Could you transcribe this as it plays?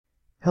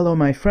Hello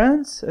my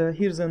friends,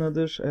 here's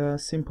another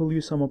simple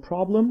USAMO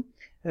problem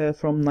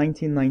from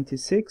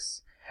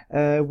 1996,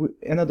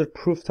 another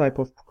proof type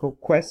of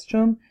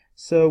question.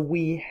 So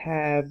we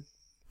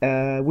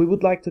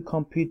would like to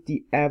compute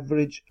the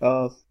average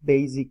of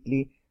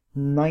basically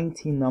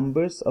 90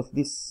 numbers of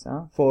this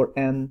for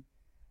n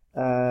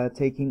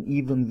taking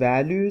even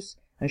values,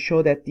 and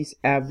show that this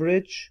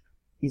average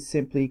is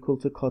simply equal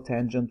to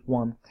cotangent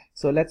 1.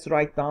 So let's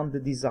write down the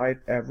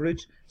desired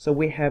average. So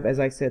we have, as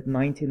I said,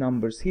 90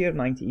 numbers here,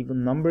 90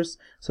 even numbers.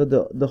 So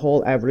the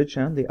whole average,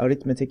 the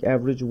arithmetic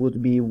average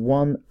would be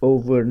 1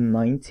 over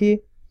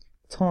 90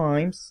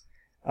 times,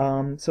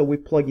 so we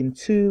plug in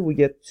 2, we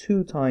get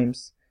 2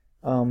 times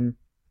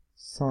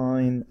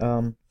sine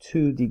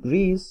 2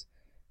 degrees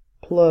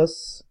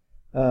plus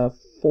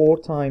 4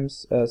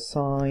 times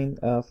sine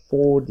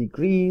 4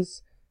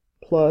 degrees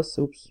plus,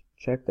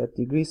 check that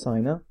degree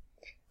sign,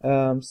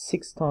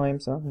 6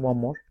 times, one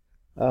more,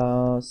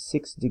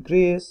 6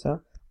 degrees,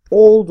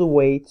 all the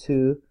way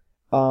to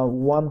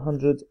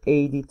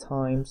 180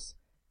 times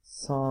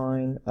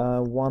sine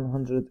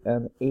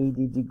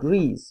 180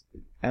 degrees.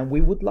 And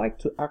we would like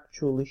to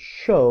actually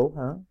show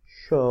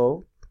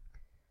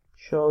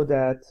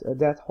that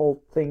that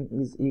whole thing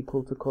is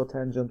equal to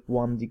cotangent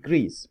 1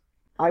 degrees.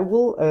 I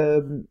will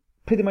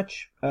pretty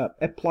much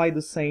apply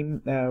the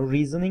same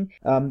reasoning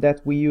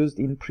that we used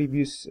in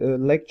previous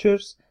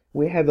lectures.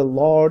 We have a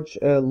large,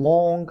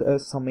 long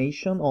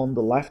summation on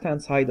the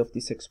left-hand side of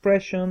this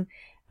expression,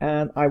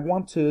 and I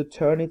want to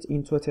turn it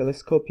into a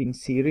telescoping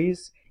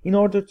series. In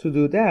order to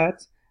do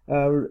that,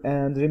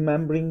 and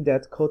remembering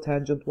that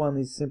cotangent 1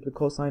 is simply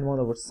cosine 1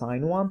 over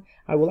sine 1,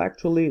 I will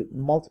actually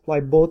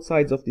multiply both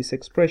sides of this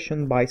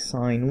expression by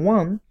sine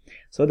 1.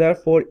 So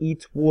therefore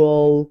it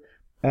will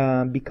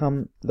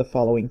become the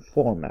following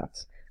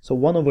format. So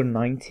 1 over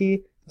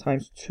 90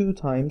 times 2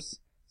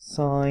 times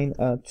sine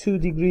 2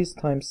 degrees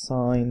times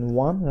sine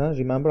 1.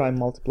 Remember, I'm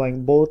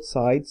multiplying both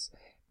sides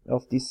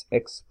of this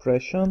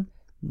expression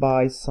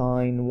by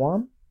sine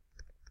 1,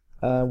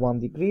 1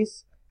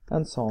 degrees,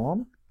 and so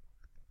on.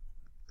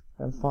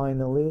 And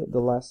finally, the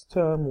last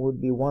term would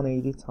be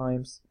 180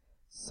 times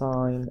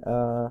sine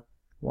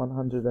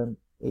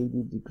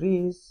 180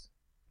 degrees,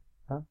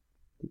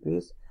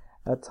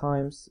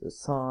 times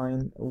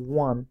sine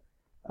 1.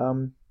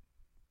 And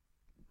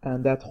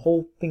that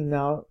whole thing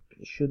now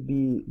should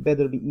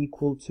better be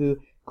equal to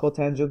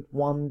cotangent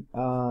 1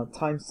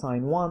 times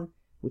sine 1,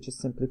 which is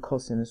simply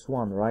cosinus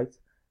 1, right?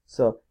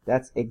 So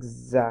that's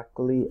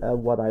exactly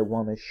what I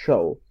want to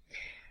show.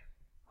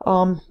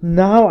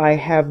 Now I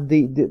have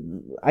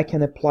I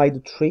can apply the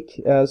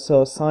trick.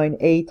 So sine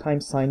A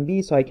times sine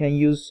B, so I can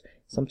use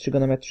some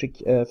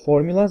trigonometric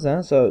formulas.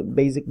 So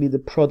basically the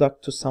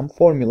product to sum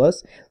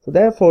formulas. So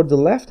therefore the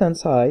left hand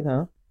side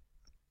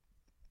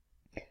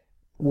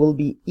will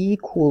be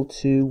equal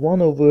to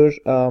 1 over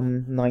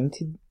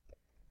 90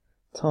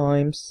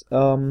 times,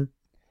 2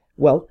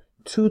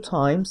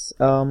 times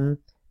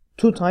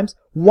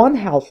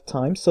 1/2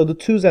 times, so the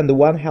 2's and the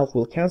 1/2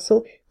 will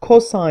cancel,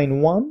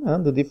 cosine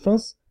 1, the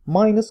difference,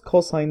 minus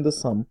cosine the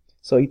sum.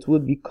 So it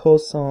would be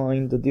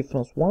cosine the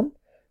difference 1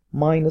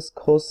 minus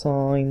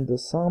cosine the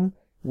sum,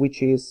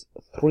 which is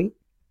 3,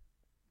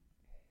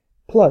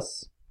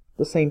 plus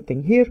the same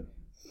thing here,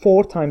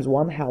 4 times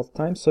 1/2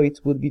 times, so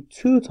it would be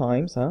 2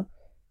 times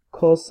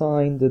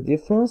cosine the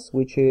difference,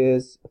 which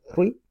is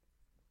 3.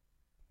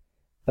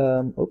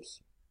 There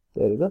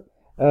you go.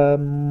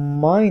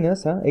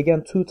 Minus,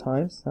 again 2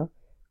 times,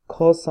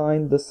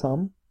 cosine the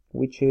sum,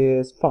 which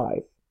is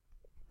 5,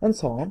 and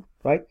so on,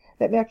 right?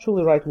 Let me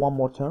actually write one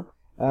more term.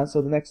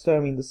 So the next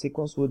term in the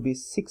sequence would be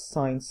 6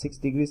 sine 6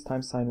 degrees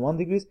times sine 1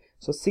 degrees.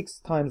 So 6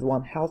 times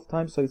 1/2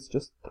 times, so it's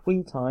just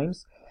 3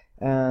 times,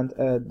 and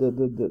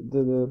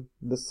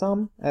the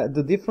sum,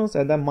 the difference,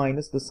 and then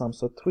minus the sum.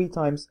 So 3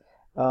 times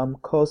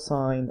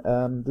cosine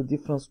the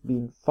difference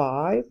being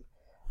 5,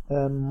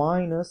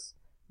 minus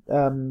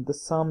the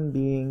sum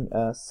being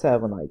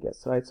 7, I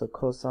guess, right? So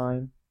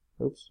cosine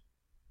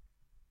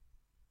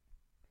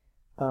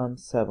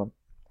 7,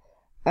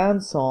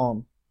 and so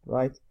on,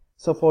 right?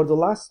 So for the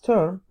last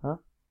term,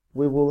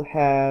 we will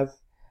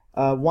have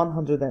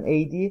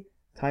 180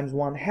 times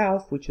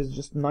 1/2, which is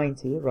just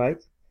 90,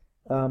 right?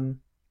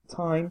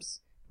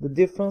 Times the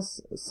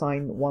difference,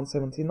 sine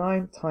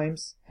 179,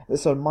 times,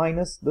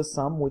 minus the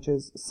sum, which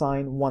is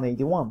sine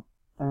 181.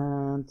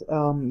 And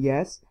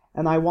yes,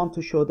 and I want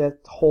to show that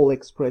whole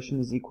expression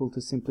is equal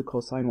to simply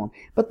cosine 1.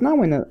 But now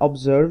when I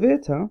observe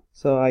it,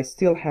 so I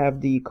still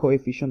have the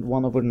coefficient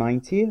 1 over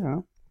 90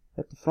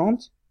 at the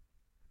front.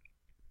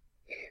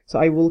 So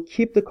I will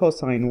keep the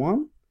cosine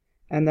 1,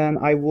 and then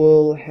I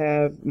will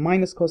have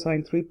minus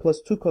cosine 3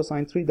 plus 2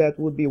 cosine 3, that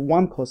would be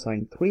 1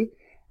 cosine 3,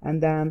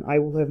 and then I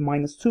will have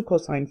minus 2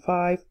 cosine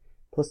 5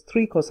 plus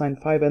 3 cosine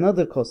 5,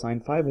 another cosine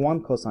 5,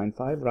 1 cosine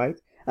 5,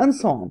 right? And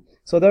so on.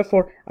 So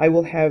therefore I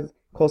will have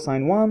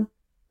cosine 1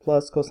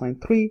 plus cosine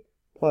 3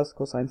 plus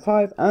cosine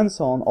 5, and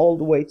so on, all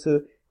the way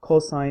to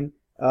cosine,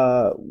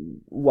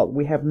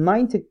 we have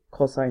 90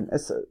 cosine,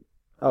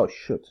 oh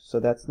shoot, so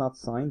that's not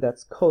sine,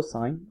 that's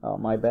cosine, oh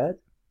my bad,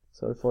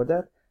 Sorry for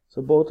that.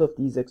 So both of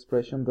these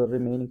expressions, the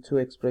remaining two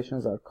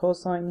expressions, are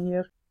cosine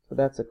here. So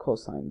that's a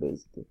cosine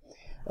basically.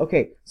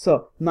 Okay,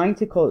 so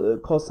 90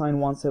 cosine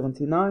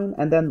 179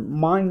 and then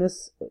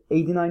minus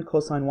 89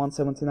 cosine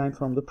 179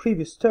 from the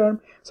previous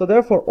term. So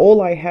therefore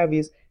all I have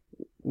is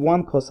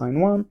 1 cosine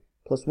 1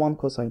 plus 1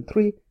 cosine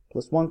 3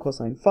 plus 1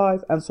 cosine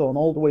 5 and so on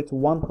all the way to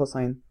 1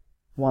 cosine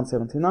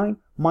 179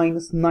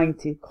 minus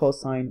 90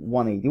 cosine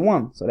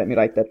 181. So let me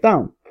write that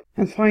down.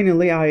 And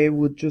finally, I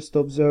would just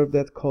observe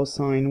that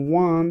cosine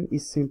 1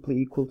 is simply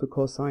equal to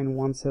cosine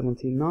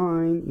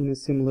 179. In a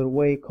similar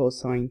way,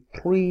 cosine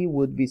 3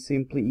 would be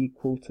simply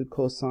equal to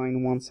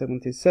cosine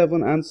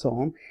 177 and so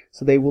on.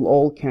 So they will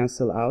all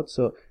cancel out.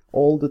 So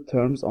all the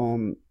terms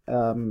on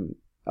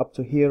up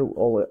to here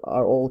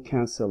are all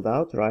cancelled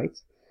out, right?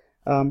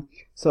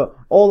 So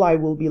all I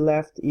will be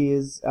left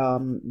is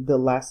the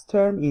last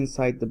term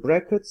inside the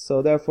brackets.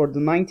 So therefore the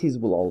 90s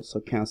will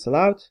also cancel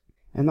out.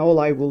 And all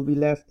I will be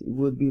left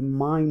would be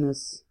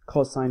minus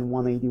cosine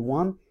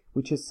 181,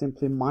 which is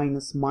simply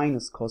minus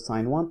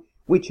cosine 1,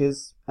 which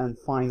is, and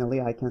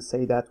finally I can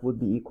say that would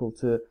be equal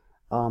to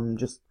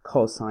just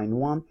cosine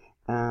 1.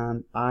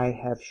 And I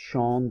have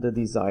shown the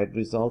desired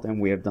result and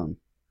we're done.